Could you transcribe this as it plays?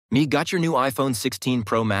Me, got your new iPhone 16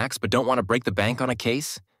 Pro Max but don't want to break the bank on a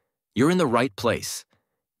case? You're in the right place.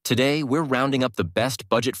 Today, we're rounding up the best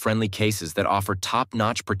budget-friendly cases that offer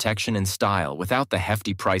top-notch protection and style without the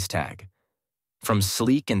hefty price tag. From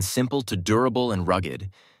sleek and simple to durable and rugged,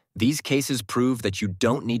 these cases prove that you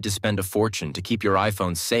don't need to spend a fortune to keep your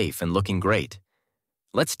iPhone safe and looking great.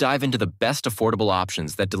 Let's dive into the best affordable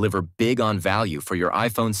options that deliver big on value for your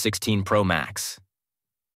iPhone 16 Pro Max.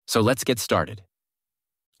 So let's get started.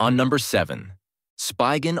 On number 7,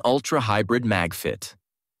 Spigen Ultra Hybrid MagFit.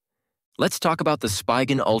 Let's talk about the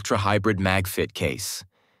Spigen Ultra Hybrid MagFit case.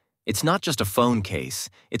 It's not just a phone case,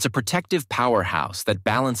 it's a protective powerhouse that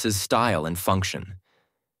balances style and function.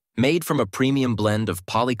 Made from a premium blend of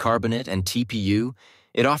polycarbonate and TPU,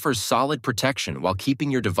 it offers solid protection while keeping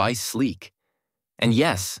your device sleek. And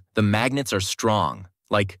yes, the magnets are strong,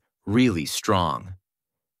 like really strong.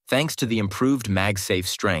 Thanks to the improved MagSafe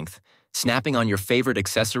strength, snapping on your favorite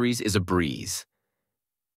accessories is a breeze.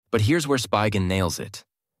 But here's where Spigen nails it: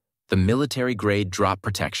 the military-grade drop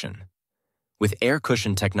protection. With air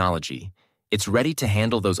cushion technology, it's ready to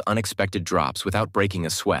handle those unexpected drops without breaking a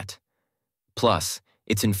sweat. Plus,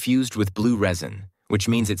 it's infused with blue resin, which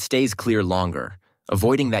means it stays clear longer,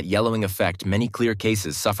 avoiding that yellowing effect many clear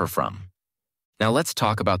cases suffer from. Now let's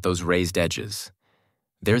talk about those raised edges.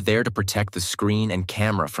 They're there to protect the screen and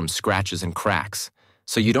camera from scratches and cracks,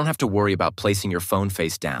 so you don't have to worry about placing your phone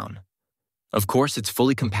face down. Of course, it's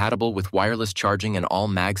fully compatible with wireless charging and all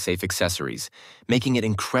MagSafe accessories, making it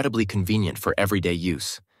incredibly convenient for everyday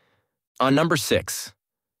use. On number 6,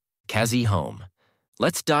 Kazi Home.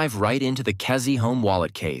 Let's dive right into the Kazi Home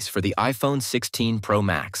wallet case for the iPhone 16 Pro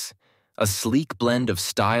Max, a sleek blend of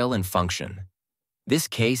style and function. This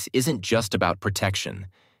case isn't just about protection,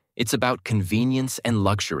 it's about convenience and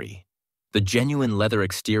luxury. The genuine leather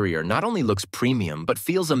exterior not only looks premium but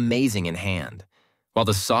feels amazing in hand, while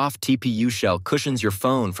the soft TPU shell cushions your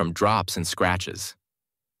phone from drops and scratches.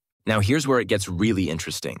 Now here's where it gets really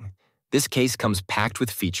interesting. This case comes packed with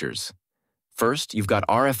features. First, you've got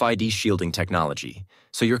RFID shielding technology,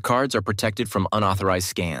 so your cards are protected from unauthorized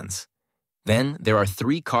scans. Then, there are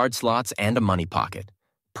 3 card slots and a money pocket,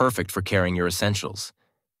 perfect for carrying your essentials.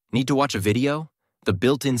 Need to watch a video? The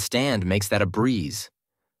built-in stand makes that a breeze.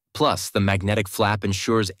 Plus, the magnetic flap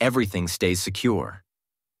ensures everything stays secure.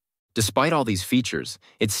 Despite all these features,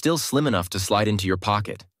 it's still slim enough to slide into your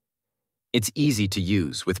pocket. It's easy to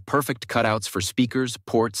use, with perfect cutouts for speakers,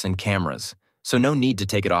 ports, and cameras, so no need to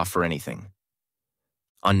take it off for anything.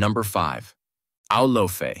 On number 5,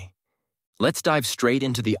 Onlybestones. Let's dive straight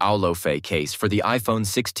into the Onlybestones case for the iPhone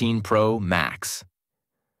 16 Pro Max.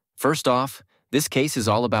 First off, this case is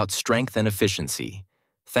all about strength and efficiency.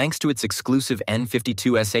 Thanks to its exclusive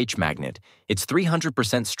N52SH magnet, it's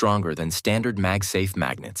 300% stronger than standard MagSafe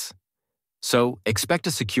magnets. So, expect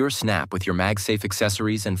a secure snap with your MagSafe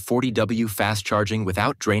accessories and 40W fast charging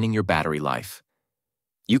without draining your battery life.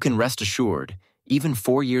 You can rest assured, even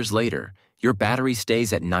 4 years later, your battery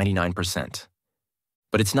stays at 99%.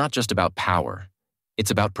 But it's not just about power, it's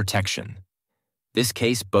about protection. This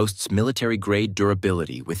case boasts military-grade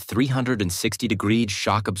durability with 360-degree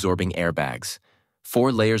shock-absorbing airbags,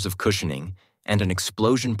 4 layers of cushioning, and an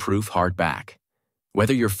explosion-proof hard back.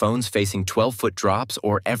 Whether your phone's facing 12-foot drops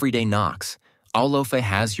or everyday knocks, Onlybestones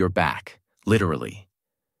has your back, literally.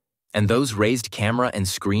 And those raised camera and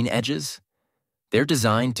screen edges? They're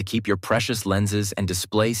designed to keep your precious lenses and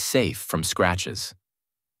display safe from scratches.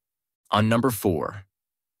 On number 4,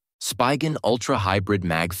 Spigen Ultra Hybrid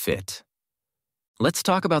MagFit. Let's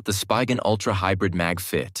talk about the Spigen Ultra Hybrid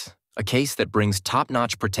MagFit, a case that brings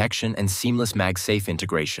top-notch protection and seamless MagSafe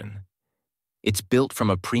integration. It's built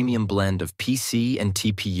from a premium blend of PC and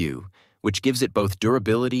TPU, which gives it both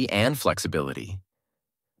durability and flexibility.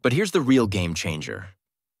 But here's the real game changer: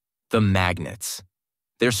 the magnets.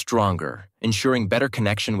 They're stronger, ensuring better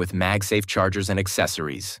connection with MagSafe chargers and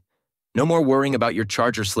accessories. No more worrying about your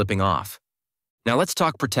charger slipping off. Now let's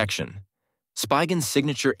talk protection. Spigen's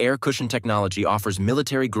signature air cushion technology offers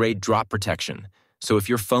military-grade drop protection, so if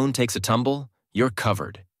your phone takes a tumble, you're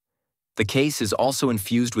covered. The case is also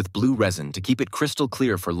infused with blue resin to keep it crystal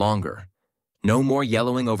clear for longer. No more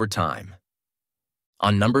yellowing over time.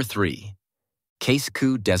 On number 3,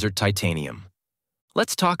 Case-Q Desert Titanium.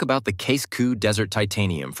 Let's talk about the Case-Q Desert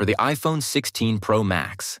Titanium for the iPhone 16 Pro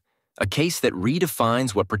Max, a case that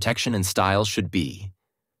redefines what protection and style should be.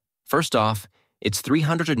 First off, its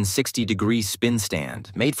 360-degree spin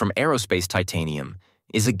stand, made from aerospace titanium,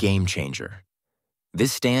 is a game changer.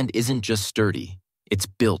 This stand isn't just sturdy, it's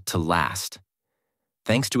built to last.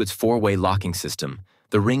 Thanks to its 4-way locking system,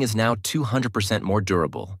 the ring is now 200% more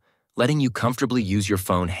durable, letting you comfortably use your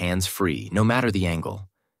phone hands-free, no matter the angle.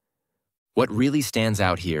 What really stands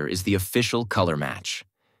out here is the official color match.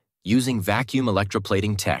 Using vacuum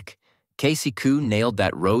electroplating tech, Casey Koo nailed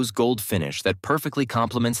that rose gold finish that perfectly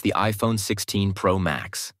complements the iPhone 16 Pro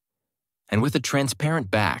Max. And with a transparent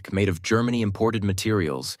back made of Germany-imported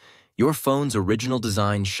materials, your phone's original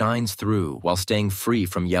design shines through while staying free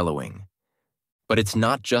from yellowing. But it's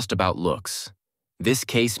not just about looks. This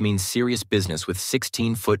case means serious business with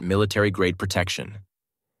 16-foot military-grade protection.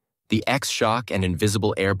 The X-Shock and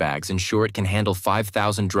invisible airbags ensure it can handle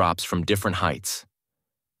 5,000 drops from different heights.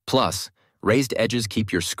 Plus, raised edges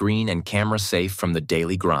keep your screen and camera safe from the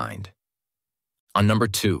daily grind. On number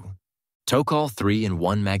 2, Tokal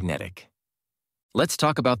 3-in-1 Magnetic. Let's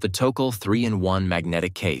talk about the Tokal 3-in-1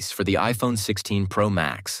 magnetic case for the iPhone 16 Pro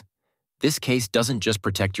Max. This case doesn't just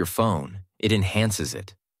protect your phone, it enhances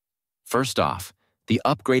it. First off, the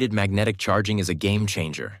upgraded magnetic charging is a game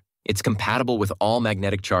changer. It's compatible with all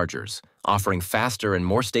magnetic chargers, offering faster and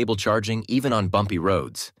more stable charging even on bumpy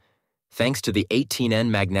roads. Thanks to the 18N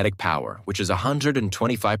magnetic power, which is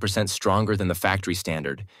 125% stronger than the factory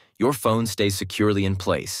standard, your phone stays securely in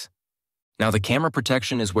place. Now, the camera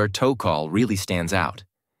protection is where Tokal really stands out.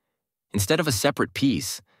 Instead of a separate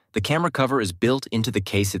piece, the camera cover is built into the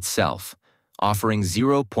case itself, offering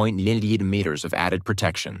 0.0 meters of added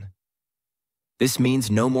protection. This means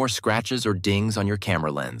no more scratches or dings on your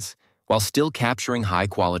camera lens, while still capturing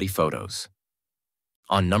high-quality photos.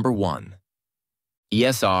 On number 1,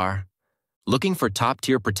 ESR. Looking for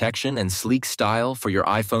top-tier protection and sleek style for your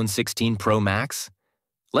iPhone 16 Pro Max?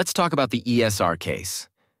 Let's talk about the ESR case.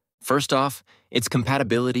 First off, its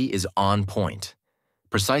compatibility is on point.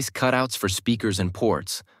 Precise cutouts for speakers and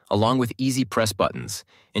ports, along with easy press buttons,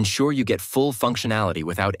 ensure you get full functionality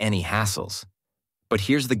without any hassles. But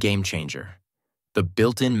here's the game changer: the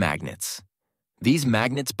built-in magnets. These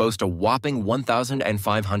magnets boast a whopping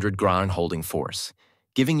 1,500 ground holding force,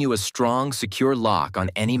 giving you a strong, secure lock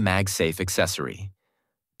on any MagSafe accessory.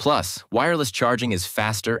 Plus, wireless charging is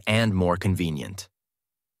faster and more convenient.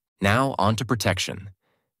 Now, on to protection.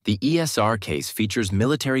 The ESR case features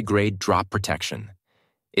military-grade drop protection.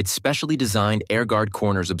 Its specially designed AirGuard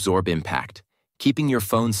corners absorb impact, keeping your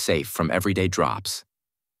phone safe from everyday drops.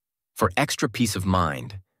 For extra peace of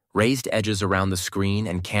mind, raised edges around the screen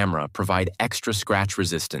and camera provide extra scratch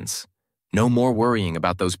resistance. No more worrying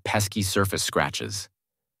about those pesky surface scratches.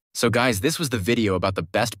 So guys, this was the video about the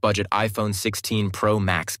best budget iPhone 16 Pro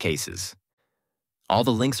Max cases. All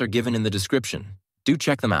the links are given in the description. Do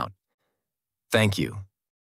check them out. Thank you.